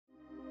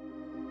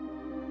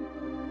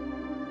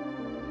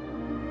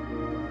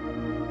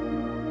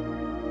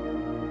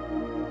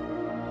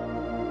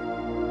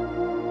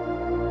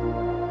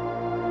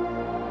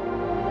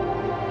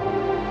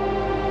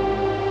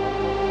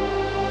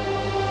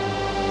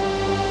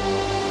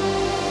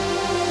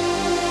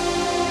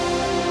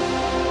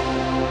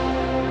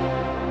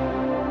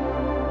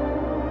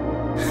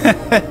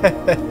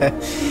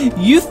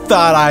You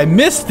thought I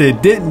missed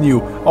it, didn't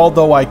you?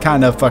 Although I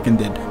kind of fucking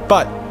did.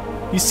 But,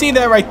 you see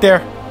that right there?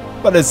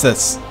 What is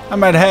this?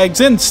 I'm at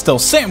Hag's Inn still.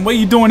 Sam, what are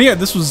you doing here?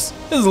 This is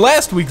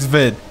last week's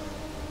vid.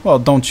 Well,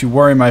 don't you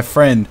worry, my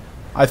friend.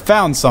 I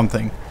found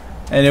something.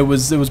 And it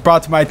was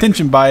brought to my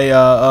attention by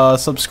a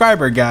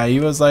subscriber guy. He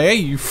was like, hey,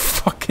 you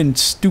fucking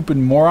stupid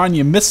moron,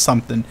 you missed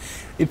something.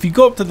 If you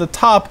go up to the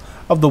top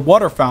of the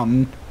water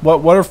fountain,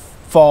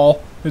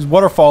 waterfall, there's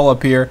waterfall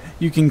up here,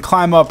 you can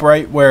climb up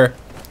right where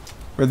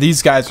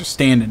these guys are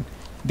standing.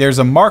 There's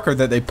a marker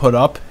that they put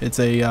up. It's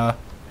a,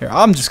 here,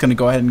 I'm just going to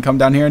go ahead and come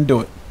down here and do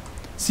it.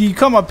 So you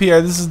come up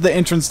here, this is the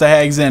entrance to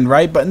Hag's Inn,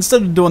 right? But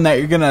instead of doing that,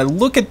 you're going to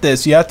look at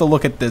this, you have to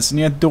look at this, and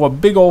you have to do a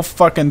big old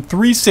fucking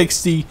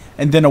 360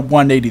 and then a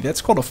 180.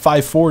 That's called a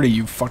 540,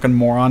 you fucking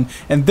moron.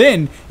 And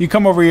then you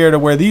come over here to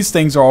where these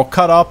things are all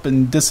cut up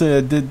and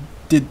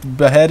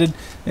beheaded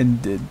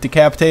and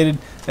decapitated,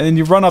 and then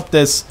you run up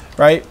this,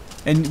 right?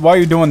 And while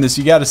you're doing this,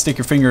 you got to stick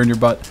your finger in your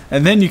butt.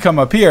 And then you come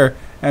up here,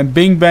 and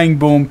bing, bang,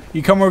 boom,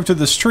 you come over to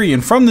this tree,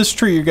 and from this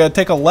tree, you're going to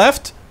take a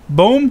left,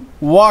 boom,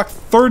 walk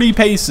 30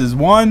 paces.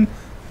 1,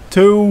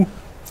 2,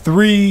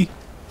 3,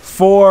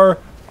 4,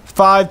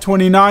 5,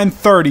 29,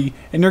 30,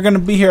 and you're going to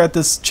be here at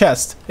this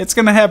chest. It's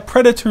going to have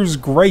Predator's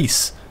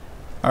Grace.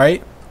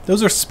 Alright?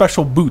 Those are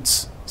special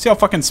boots. See how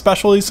fucking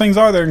special these things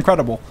are? They're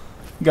incredible.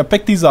 You got to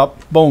pick these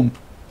up, boom,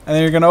 and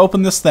then you're going to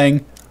open this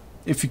thing,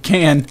 if you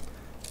can,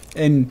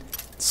 and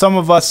some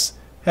of us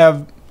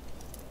have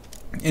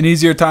an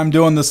easier time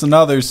doing this than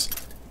others,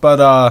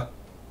 but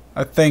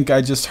I think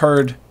I just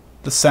heard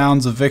the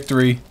sounds of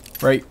victory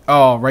right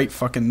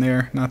fucking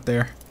there, not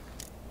there.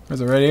 Where's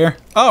it, right here?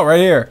 Oh,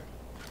 right here.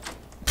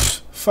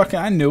 Pfft, fucking,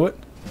 I knew it.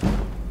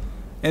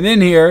 And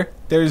in here,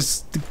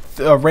 there's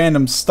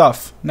random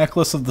stuff.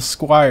 Necklace of the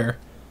Squire.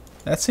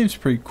 That seems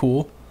pretty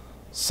cool.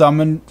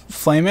 Summon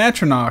Flame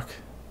Atronach.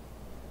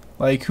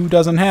 Like, who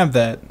doesn't have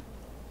that?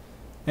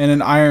 And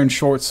an iron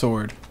short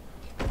sword.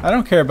 I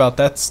don't care about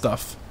that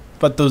stuff.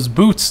 But those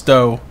boots,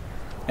 though.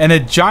 And a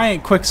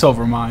giant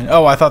Quicksilver mine.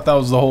 Oh, I thought that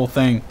was the whole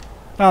thing.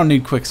 I don't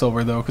need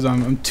Quicksilver, though, because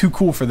I'm too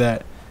cool for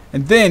that.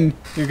 And then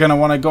you're going to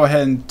want to go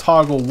ahead and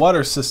toggle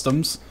water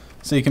systems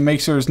so you can make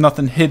sure there's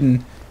nothing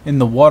hidden in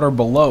the water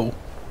below.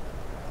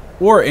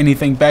 Or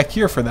anything back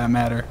here, for that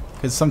matter.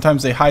 Because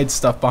sometimes they hide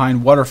stuff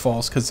behind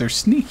waterfalls because they're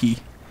sneaky.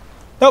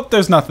 Nope,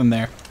 there's nothing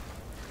there.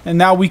 And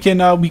now we can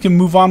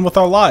move on with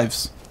our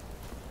lives.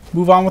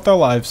 Move on with our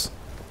lives.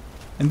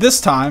 And this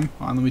time,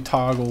 let me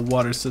toggle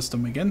water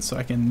system again so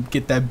I can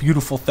get that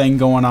beautiful thing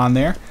going on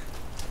there.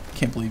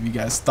 Can't believe you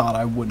guys thought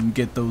I wouldn't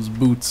get those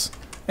boots.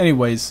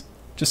 Anyways,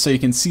 just so you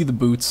can see the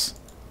boots.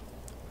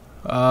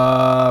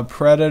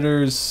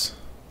 Predator's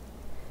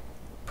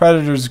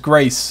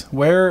Grace.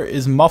 Where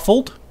is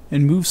muffled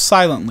and moves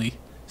silently.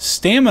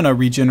 Stamina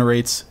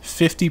regenerates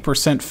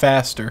 50%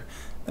 faster.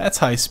 That's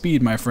high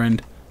speed, my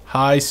friend.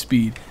 High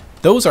speed.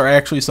 Those are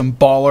actually some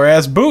baller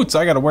ass boots.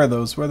 I gotta wear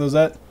those. Where are those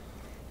at?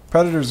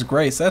 Predator's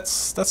Grace. That's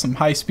some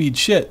high speed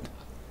shit.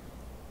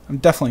 I'm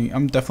definitely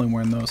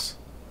wearing those.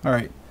 All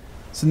right.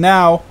 So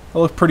now I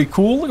look pretty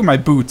cool. Look at my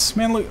boots,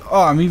 man. Look.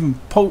 Oh, I'm even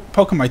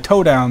poking my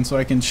toe down so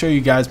I can show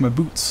you guys my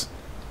boots.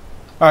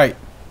 All right.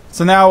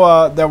 So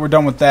now that we're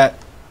done with that,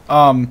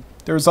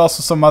 there was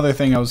also some other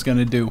thing I was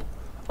gonna do.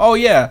 Oh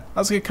yeah, I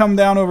was gonna come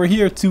down over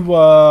here to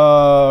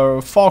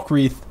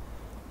Falkreath,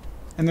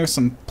 and there's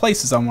some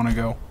places I want to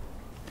go.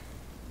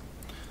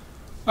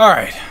 All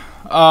right.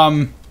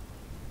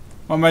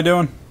 What am I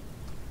doing?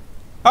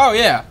 Oh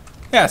yeah,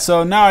 yeah.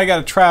 So now I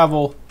gotta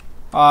travel.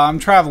 I'm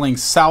traveling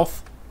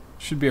south.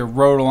 Should be a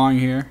road along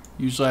here.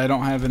 Usually I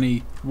don't have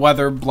any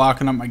weather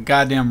blocking up my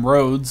goddamn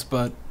roads,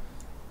 but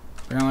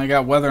apparently I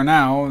got weather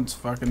now. It's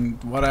fucking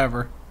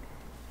whatever.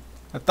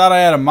 I thought I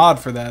had a mod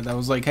for that. That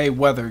was like, hey,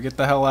 weather, get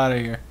the hell out of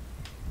here.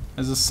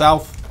 Is this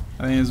south?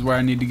 I think this is where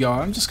I need to go.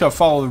 I'm just gonna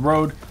follow the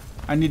road.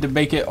 I need to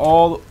make it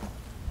all.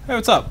 Hey,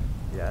 what's up?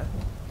 Yeah.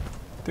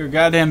 They're a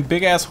goddamn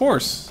big ass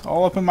horse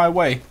all up in my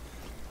way.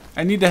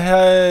 I need to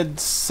head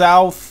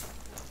south.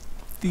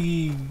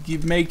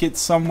 Make it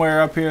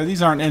somewhere up here.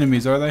 These aren't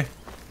enemies, are they?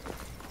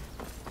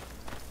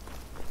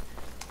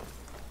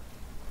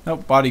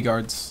 Nope,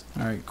 bodyguards.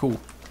 Alright,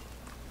 cool.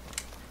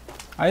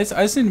 I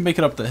just need to make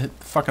it up the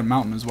fucking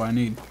mountain is what I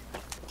need.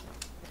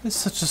 It's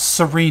such a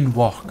serene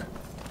walk.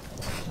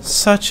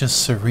 Such a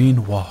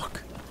serene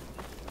walk.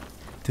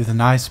 Through the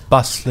nice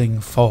bustling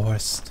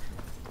forest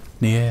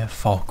near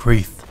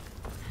Falkreath.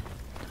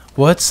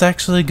 What's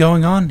actually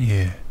going on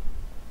here?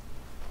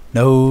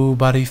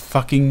 Nobody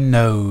fucking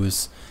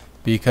knows.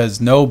 Because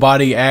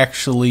nobody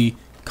actually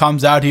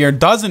comes out here and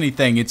does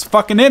anything. It's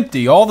fucking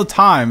empty all the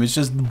time. It's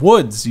just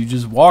woods. You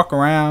just walk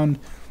around.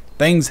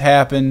 Things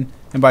happen.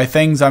 And by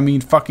things, I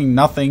mean fucking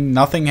nothing.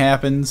 Nothing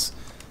happens.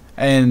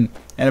 And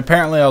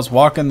apparently I was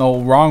walking the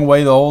wrong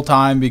way the whole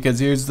time because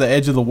here's the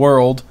edge of the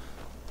world.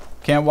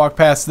 Can't walk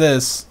past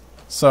this.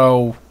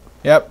 So,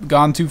 yep,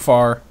 gone too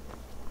far.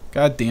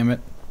 God damn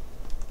it.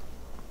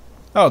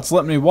 Oh, it's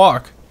letting me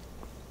walk.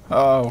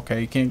 Oh,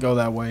 okay, you can't go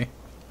that way.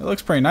 It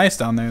looks pretty nice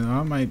down there, though.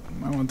 I might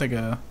want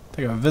to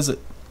take a visit.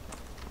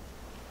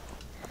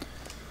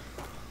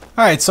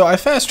 Alright, so I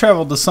fast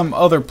traveled to some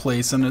other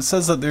place, and it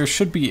says that there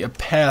should be a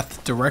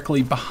path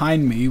directly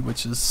behind me,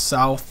 which is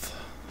south.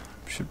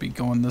 Should be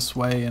going this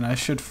way, and I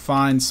should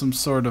find some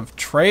sort of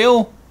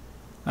trail.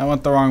 I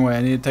went the wrong way.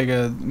 I need to take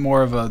a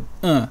more of a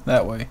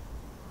that way.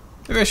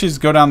 Maybe I should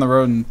just go down the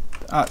road and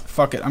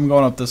fuck it. I'm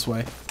going up this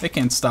way. They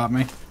can't stop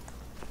me.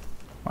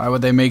 Why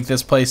would they make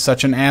this place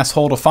such an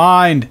asshole to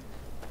find?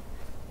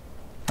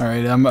 All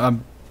right,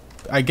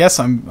 I guess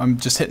I'm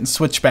just hitting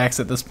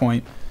switchbacks at this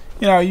point.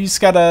 You know, you just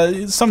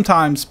gotta.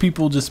 Sometimes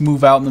people just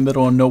move out in the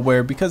middle of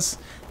nowhere because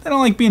they don't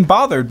like being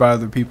bothered by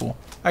other people.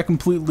 I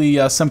completely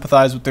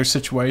sympathize with their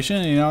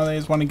situation. You know, they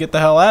just want to get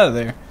the hell out of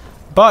there.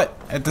 But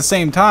at the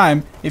same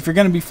time, if you're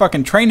gonna be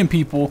fucking training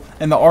people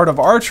in the art of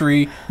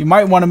archery, you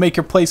might want to make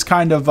your place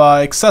kind of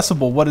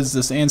accessible. What is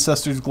this?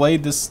 Ancestors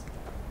Glade? This?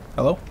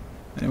 Hello?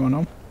 Anyone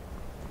know?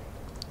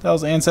 That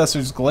was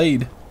Ancestors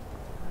Glade.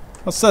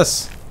 What's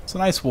this? It's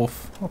an ice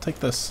wolf. I'll take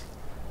this.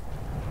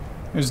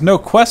 There's no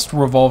quest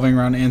revolving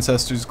around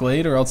Ancestors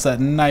Glade, or else that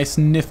nice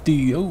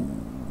nifty... Ooh,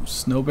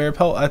 snow bear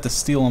pelt? I have to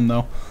steal them,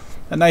 though.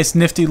 That nice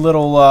nifty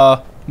little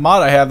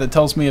mod I have that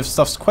tells me if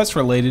stuff's quest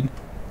related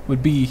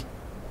would be...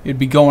 It'd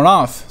be going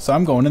off, so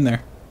I'm going in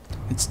there.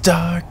 It's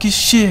dark as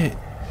shit.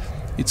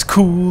 It's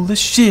cool as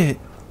shit.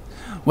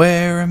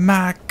 Where am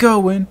I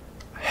going?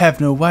 I have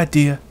no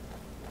idea.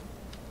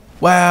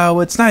 Wow,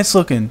 it's nice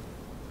looking.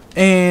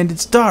 And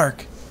it's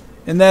dark.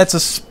 And that's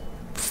a...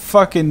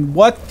 fucking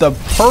what the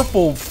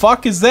purple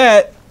fuck is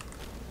that?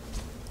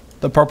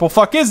 The purple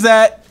fuck is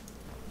that?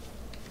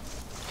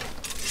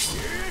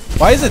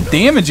 Why is it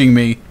damaging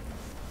me?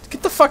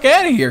 Get the fuck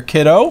out of here,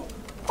 kiddo.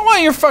 I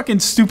want your fucking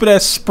stupid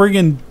ass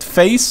springing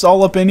face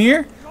all up in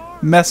here,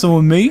 messing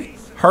with me,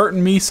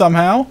 hurting me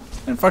somehow.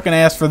 I didn't fucking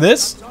ask for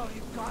this.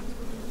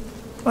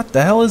 What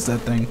the hell is that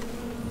thing?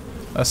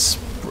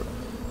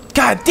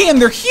 God damn,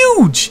 they're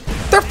huge.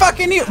 They're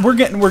fucking huge. We're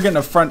getting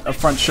a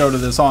front show to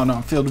this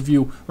on field of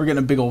view. We're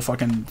getting a big old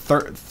fucking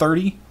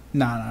 30.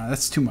 Nah,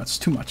 that's too much.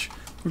 Too much.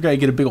 We're gonna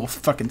get a big old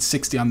fucking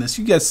 60 on this.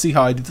 You guys see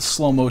how I do the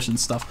slow motion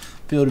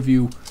stuff. Field of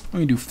view. I'm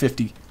gonna do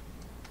 50.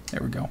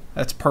 There we go.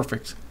 That's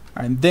perfect.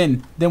 All right, and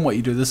then what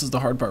you do? This is the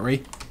hard part,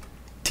 right?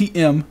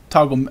 TM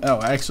toggle.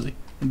 Oh, actually,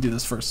 let me do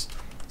this first.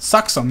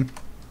 Sucks them.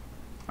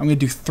 I'm gonna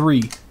do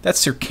 3.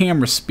 That's your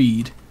camera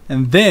speed,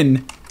 and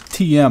then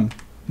TM.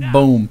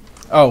 Boom.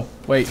 Oh,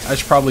 wait, I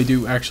should probably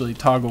do actually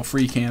toggle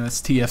free cam.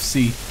 That's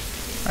TFC.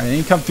 Alright, then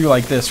you come through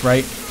like this,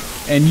 right?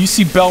 And you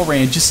see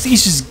Belran, he's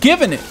just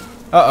giving it.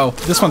 Uh-oh,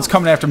 this one's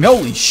coming after me.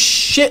 Holy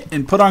shit!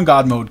 And put on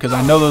God mode, because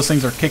I know those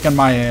things are kicking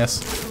my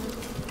ass.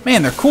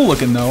 Man, they're cool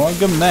looking, though. I'll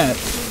give them that.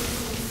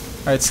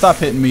 Alright, stop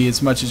hitting me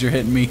as much as you're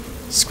hitting me.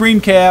 Screen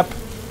cap.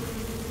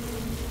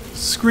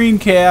 Screen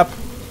cap.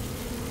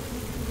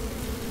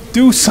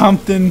 Do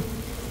something.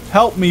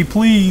 Help me,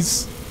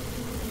 please.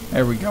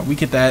 There we go. We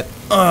get that.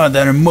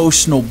 That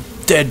emotional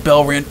dead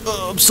Belran.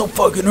 I'm so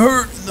fucking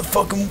hurt. The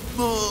fucking.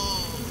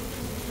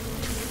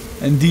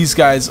 And these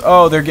guys,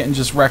 they're getting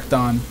just wrecked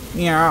on.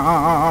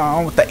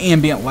 Yeah, with the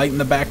ambient light in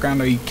the background.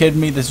 Are you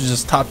kidding me? This is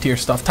just top tier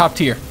stuff. Top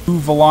tier.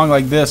 Move along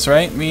like this,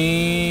 right?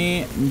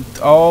 Me.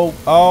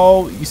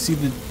 Oh, you see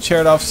the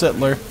chaired off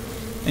Sittler.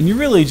 And you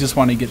really just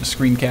want to get a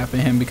screen cap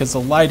of him because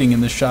the lighting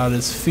in this shot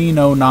is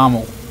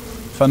phenomenal.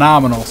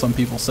 Phenomenal, some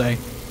people say.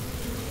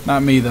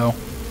 Not me, though.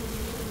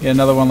 Get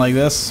another one like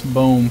this.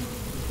 Boom.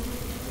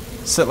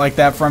 Sit like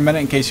that for a minute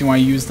in case you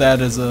want to use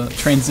that as a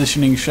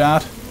transitioning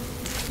shot.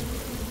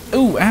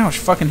 Ooh, ouch,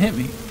 fucking hit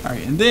me.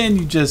 Alright, and then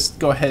you just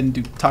go ahead and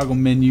do toggle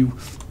menu,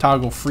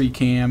 toggle free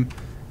cam,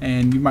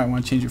 and you might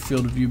want to change your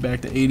field of view back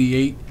to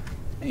 88,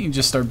 and you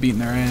just start beating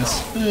their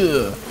ass.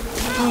 Ugh.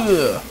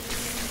 Ugh.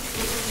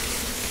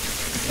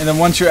 And then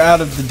once you're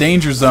out of the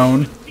danger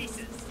zone,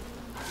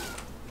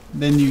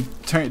 then you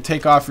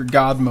take off your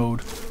God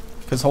mode,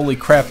 because holy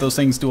crap, those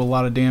things do a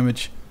lot of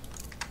damage.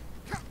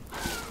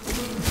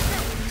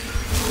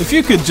 If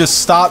you could just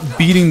stop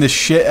beating the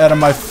shit out of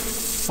my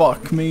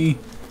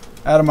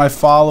out of my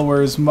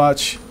followers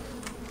much.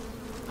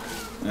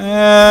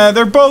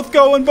 They're both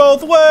going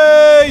both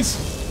ways.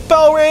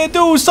 Belran,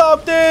 do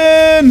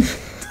something.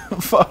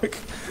 Fuck.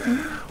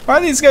 Why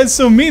are these guys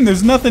so mean?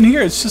 There's nothing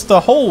here. It's just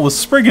a hole with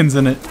spriggans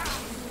in it.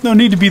 No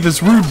need to be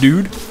this rude,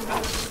 dude.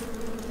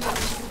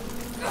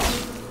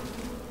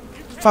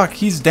 Fuck,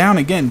 he's down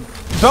again.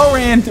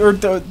 Belran,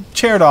 or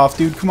chaired off,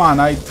 dude. Come on,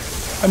 I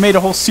made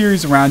a whole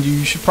series around you.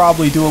 You should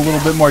probably do a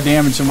little bit more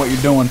damage than what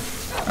you're doing.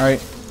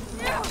 Alright.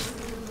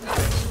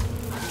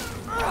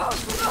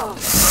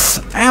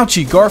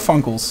 Ouchie,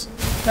 Garfunkels.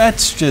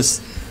 That's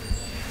just...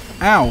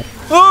 Ow.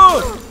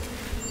 Oh!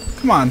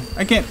 Come on,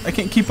 I can't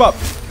keep up.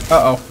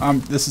 Uh-oh,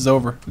 this is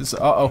over.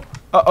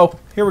 Uh-oh,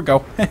 here we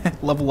go.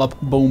 Level up,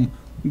 boom.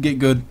 Get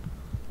good.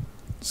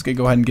 Just gonna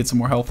go ahead and get some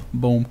more health,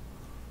 boom.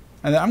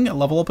 And then I'm gonna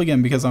level up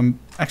again because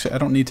actually, I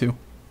don't need to.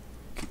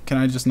 Can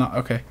I just not?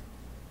 Okay.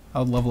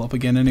 I'll level up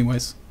again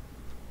anyways.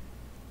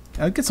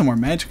 I'll get some more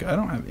magicka. I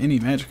don't have any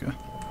magicka.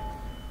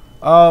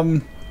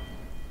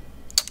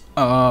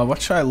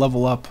 What should I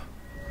level up?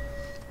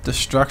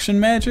 Destruction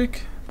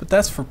magic? But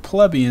that's for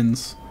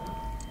plebeians.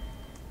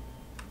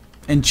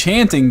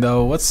 enchanting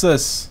though. What's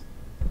this?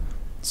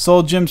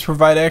 Soul gems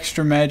provide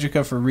extra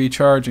magicka for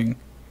recharging.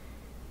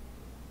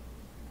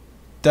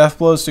 Death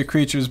blows to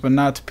creatures but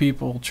not to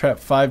people. Trap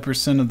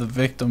 5% of the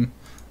victim.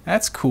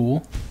 That's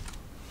cool.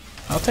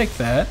 I'll take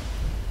that.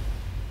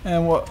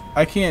 And what?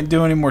 I can't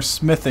do any more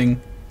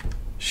smithing.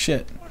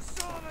 Shit.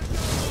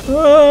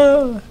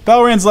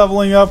 Balrand's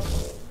leveling up,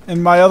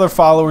 and my other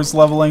followers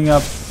leveling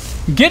up.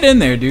 Get in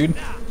there, dude.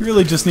 You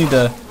really just need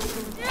to.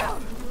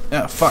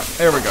 Yeah, fuck.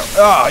 There we go.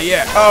 Oh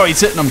yeah. Oh, he's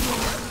hitting him.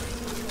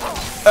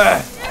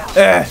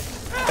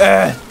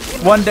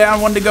 One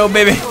down, one to go,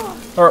 baby.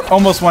 Or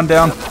almost one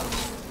down.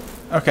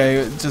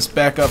 Okay, just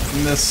back up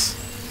from this.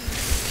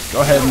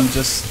 Go ahead and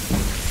just.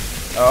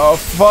 Oh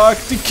fuck!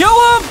 To kill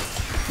him!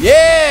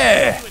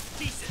 Yeah!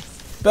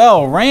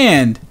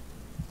 Balrand.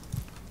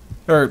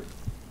 Or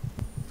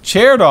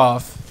chaired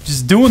off.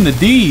 Just doing the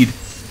deed.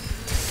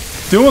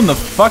 Doing the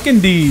fucking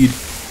deed.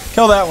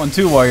 Kill that one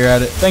too while you're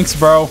at it. Thanks,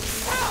 bro.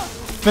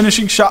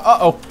 Finishing shot.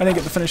 Uh-oh. I didn't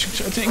get the finishing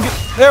shot.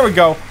 There we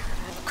go.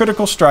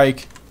 Critical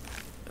strike.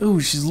 Ooh,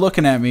 she's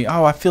looking at me.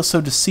 Oh, I feel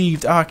so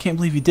deceived. Oh, I can't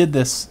believe you did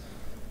this.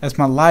 As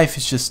my life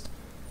is just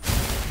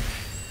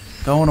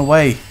going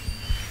away.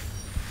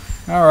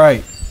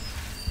 Alright.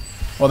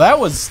 Well, that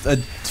was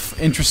an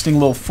interesting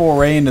little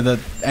foray into the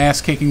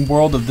ass-kicking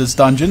world of this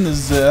dungeon.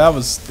 That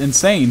was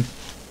insane.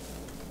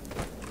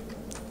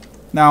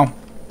 Now,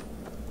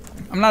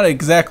 I'm not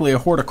exactly a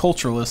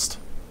horticulturalist.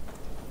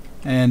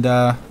 And,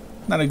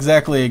 not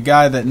exactly a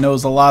guy that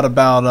knows a lot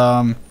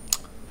about,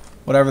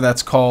 whatever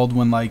that's called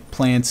when, like,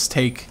 plants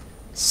take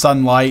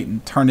sunlight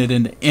and turn it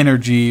into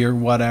energy or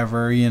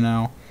whatever, you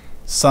know.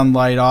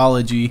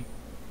 Sunlightology.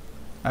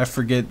 I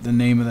forget the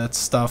name of that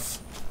stuff.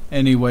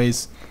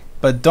 Anyways.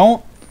 But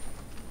don't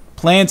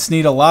plants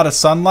need a lot of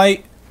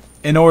sunlight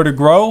in order to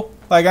grow?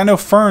 Like, I know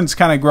ferns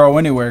kind of grow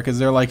anywhere because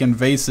they're, like,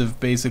 invasive,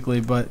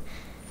 basically. But,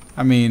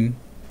 I mean,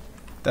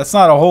 that's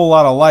not a whole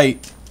lot of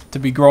light to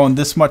be growing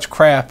this much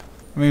crap.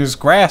 I mean, there's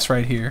grass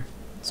right here.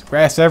 There's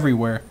grass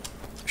everywhere.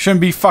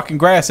 Shouldn't be fucking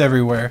grass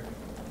everywhere.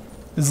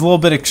 It's a little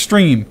bit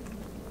extreme.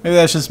 Maybe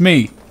that's just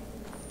me.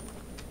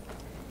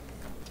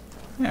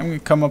 Yeah, I'm gonna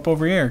come up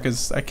over here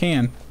because I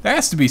can. There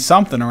has to be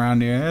something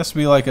around here. There has to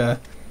be like a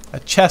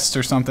chest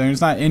or something.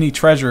 There's not any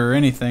treasure or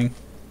anything.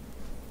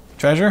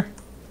 Treasure?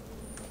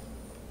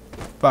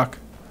 Fuck.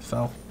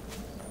 Fell.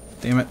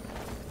 Damn it.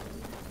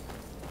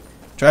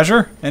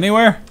 Treasure?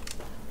 Anywhere?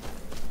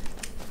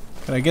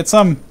 Can I get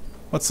some?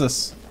 What's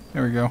this?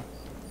 There we go.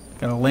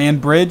 Got a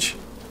land bridge.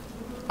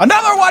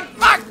 Another one!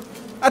 Fuck!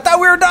 I thought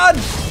we were done!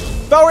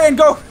 Balrand,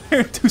 go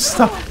here. Do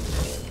stuff.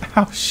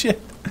 Oh, shit.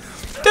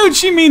 Dude,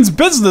 she means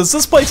business.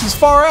 This place is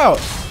far out.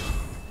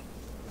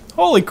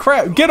 Holy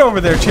crap. Get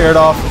over there, chair it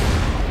off.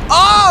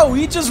 Oh,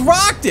 he just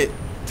rocked it.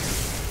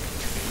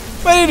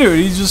 What did he do?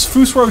 Did he just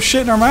foosro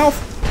shit in her mouth?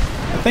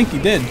 I think he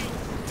did.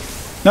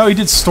 No, he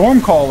did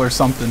storm call or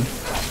something.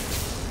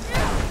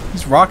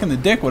 He's rocking the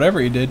dick, whatever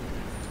he did.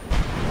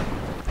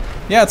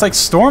 Yeah, it's like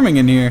storming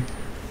in here.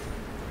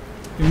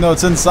 Even though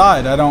it's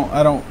inside, I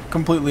don't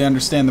completely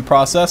understand the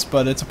process,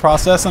 but it's a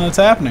process and it's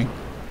happening.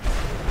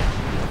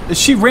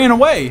 She ran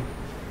away.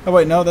 Oh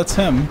wait, no, that's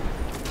him.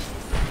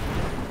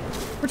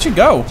 Where'd she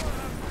go?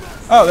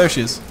 Oh, there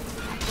she is.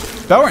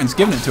 Balrand's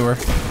giving it to her.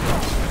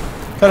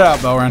 Cut it out,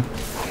 Balrand.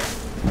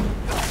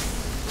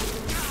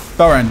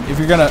 Balrand, if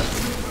you're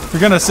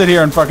gonna sit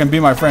here and fucking be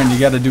my friend, you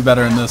gotta do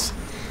better in this.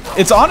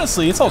 It's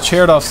honestly, it's all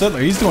chaired off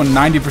Siddler. He's doing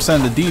 90%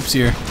 of the deeps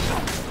here.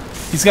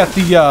 He's got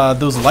the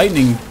those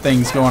lightning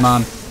things going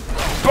on.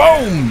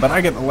 Boom! But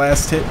I get the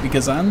last hit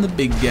because I'm the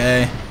big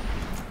guy.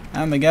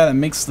 I'm the guy that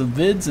makes the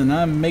vids and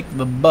I make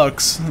the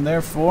bucks.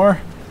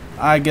 Therefore,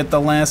 I get the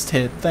last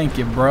hit. Thank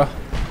you, bruh.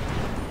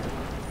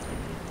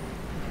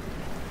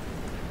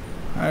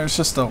 There's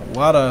just a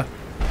lot of...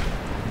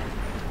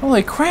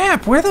 Holy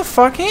crap, where the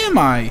fuck am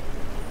I?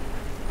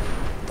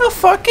 The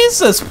fuck is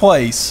this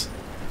place?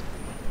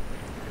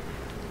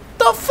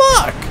 The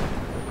fuck?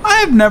 I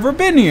have never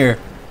been here.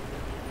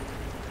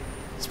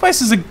 This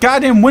place is a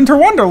goddamn winter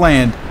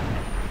wonderland.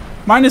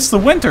 Minus the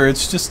winter,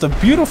 it's just a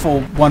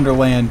beautiful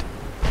wonderland.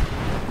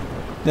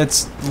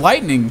 That's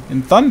lightning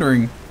and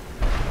thundering.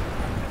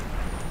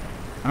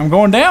 I'm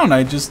going down.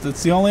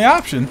 That's the only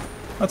option.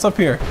 What's up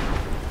here?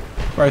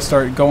 Where I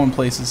start going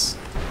places.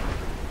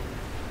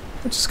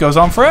 It just goes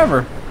on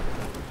forever.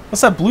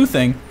 What's that blue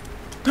thing?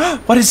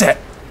 What is that?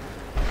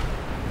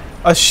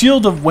 A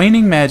shield of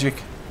waning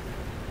magic.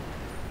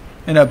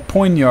 And a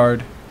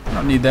poignard. I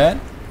don't need that.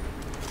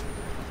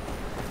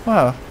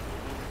 Wow.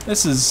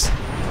 This is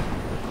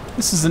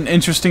an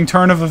interesting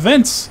turn of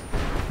events.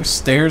 There's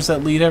stairs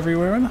that lead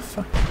everywhere. Where the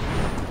fuck?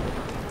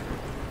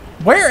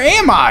 Where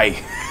am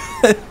I?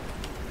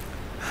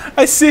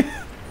 I see.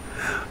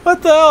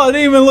 What the hell? I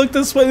didn't even look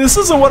this way. This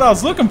isn't what I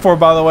was looking for,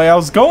 by the way. I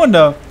was going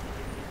to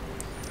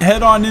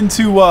head on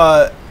into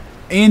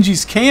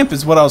Angie's camp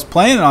is what I was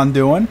planning on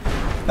doing.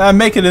 I'm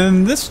making it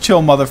in this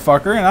chill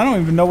motherfucker, and I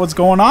don't even know what's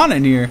going on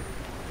in here.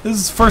 This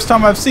is the first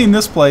time I've seen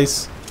this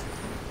place,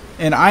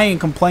 and I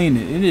ain't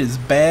complaining. It is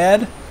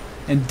bad,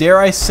 and dare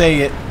I say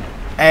it,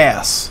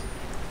 ass.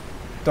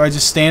 Do I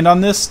just stand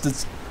on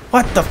this?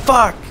 What the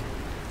fuck?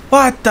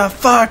 What the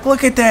fuck?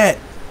 Look at that!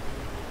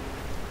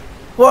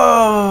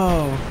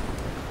 Whoa!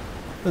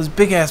 Those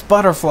big ass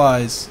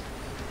butterflies.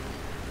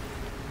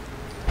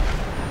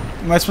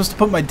 Am I supposed to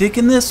put my dick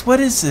in this?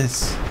 What is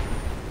this?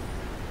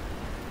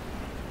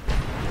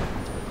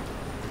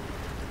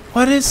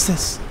 What is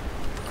this?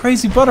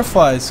 Crazy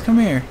butterflies. Come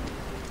here.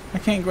 I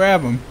can't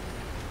grab them.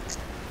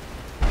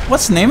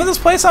 What's the name of this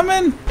place I'm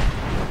in?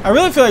 I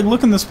really feel like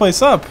looking this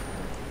place up.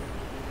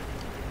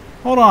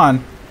 Hold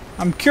on.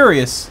 I'm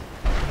curious.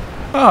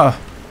 Oh,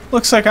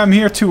 looks like I'm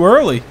here too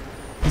early.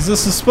 Is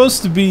this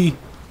supposed to be...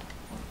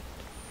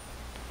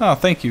 Oh,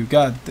 thank you.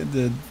 God,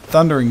 the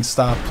thundering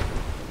stopped.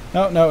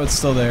 No, no, it's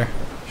still there.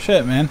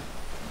 Shit, man.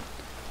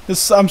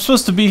 I'm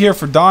supposed to be here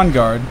for Dawn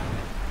Guard.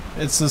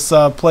 It's this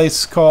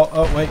place called...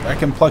 Oh, wait, I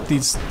can pluck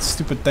these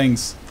stupid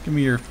things. Give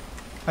me your...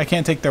 I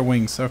can't take their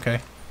wings.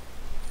 Okay.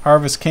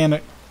 Harvest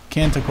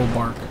canticle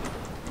bark.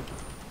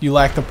 You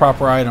lack the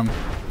proper item.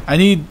 I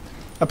need...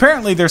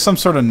 Apparently there's some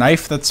sort of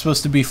knife that's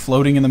supposed to be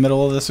floating in the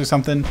middle of this or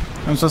something.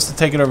 I'm supposed to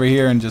take it over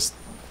here and just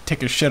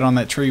take a shit on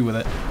that tree with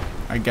it,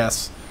 I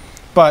guess.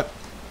 But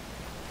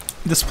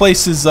this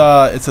place is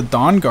it's a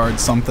Dawn Guard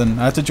something.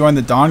 I have to join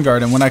the Dawn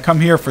Guard, and when I come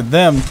here for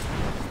them,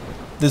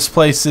 this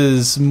place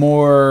is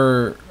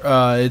more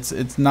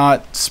it's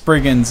not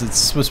Spriggans, it's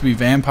supposed to be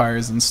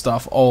vampires and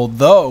stuff.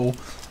 Although,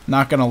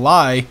 not gonna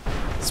lie,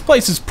 this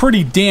place is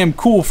pretty damn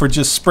cool for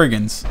just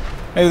Spriggans.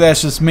 Maybe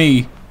that's just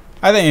me.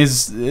 I think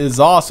is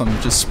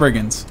awesome, just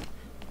Spriggans.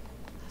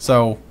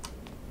 So,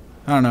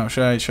 I don't know.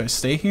 Should I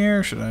stay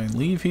here? Should I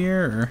leave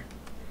here? Or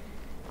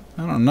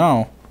I don't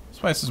know. This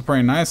place is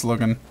pretty nice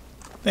looking.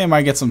 I think I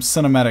might get some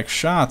cinematic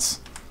shots.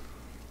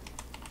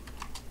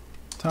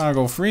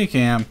 Toggle free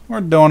cam. We're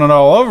doing it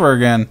all over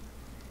again.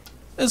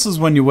 This is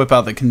when you whip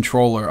out the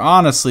controller.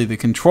 Honestly, the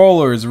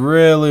controller is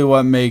really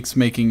what makes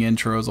making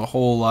intros a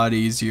whole lot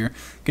easier.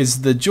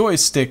 Because the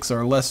joysticks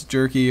are less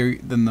jerky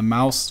than the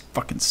mouse.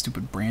 Fucking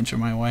stupid branch in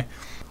my way.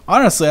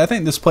 Honestly, I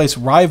think this place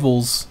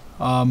rivals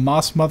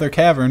Moss Mother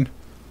Cavern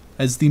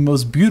as the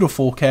most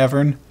beautiful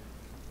cavern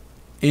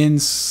in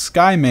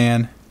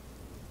Skyman.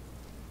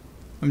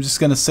 I'm just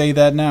gonna say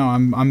that now.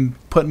 I'm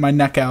putting my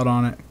neck out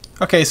on it.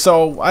 Okay,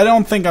 so I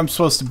don't think I'm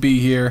supposed to be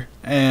here,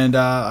 and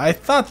I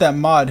thought that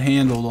mod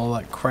handled all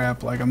that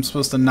crap. Like, I'm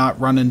supposed to not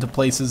run into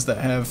places that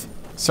have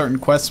certain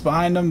quests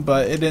behind them,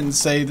 but it didn't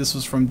say this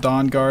was from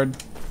Dawn Guard,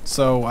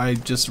 so I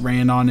just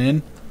ran on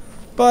in.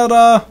 But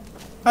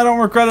I don't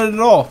regret it at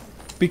all,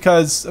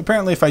 because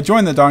apparently if I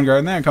join the Dawn Guard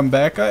and then I come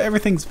back,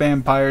 everything's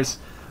vampires.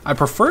 I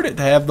preferred it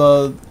to have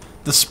the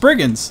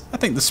Spriggans. I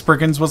think the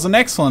Spriggans was an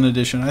excellent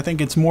addition. I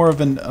think it's more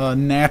of a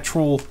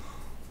natural,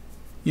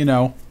 you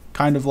know,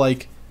 kind of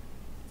like...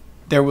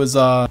 There was,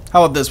 how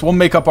about this? We'll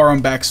make up our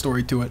own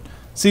backstory to it.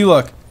 See,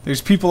 look,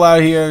 there's people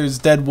out here, there's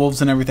dead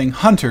wolves and everything.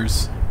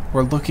 Hunters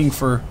were looking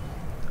for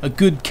a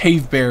good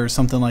cave bear or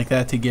something like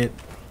that to get.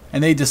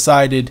 And they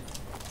decided,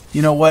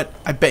 you know what?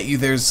 I bet you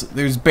there's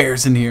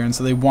bears in here. And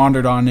so they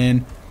wandered on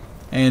in,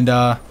 and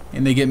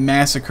they get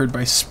massacred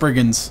by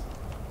Spriggans.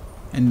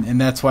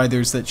 And that's why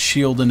there's that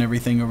shield and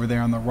everything over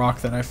there on the rock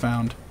that I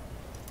found.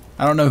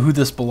 I don't know who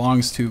this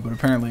belongs to, but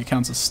apparently it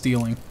counts as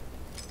stealing.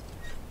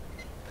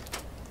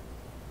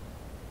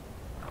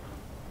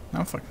 I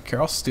don't fucking care.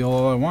 I'll steal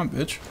all I want,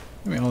 bitch.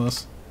 Give me all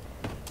this.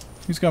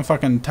 Who's gonna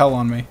fucking tell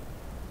on me?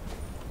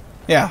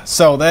 Yeah,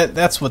 so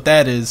that's what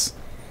that is.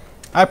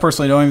 I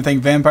personally don't even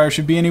think vampires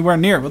should be anywhere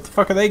near it. What the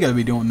fuck are they gonna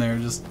be doing there?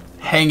 Just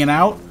hanging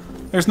out?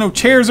 There's no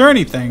chairs or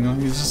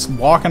anything. He's just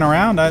walking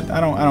around. I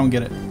don't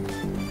get it.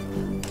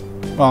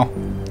 Well,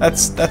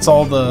 that's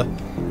all the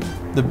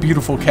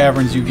beautiful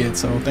caverns you get.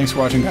 So thanks for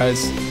watching,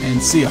 guys,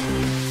 and see ya.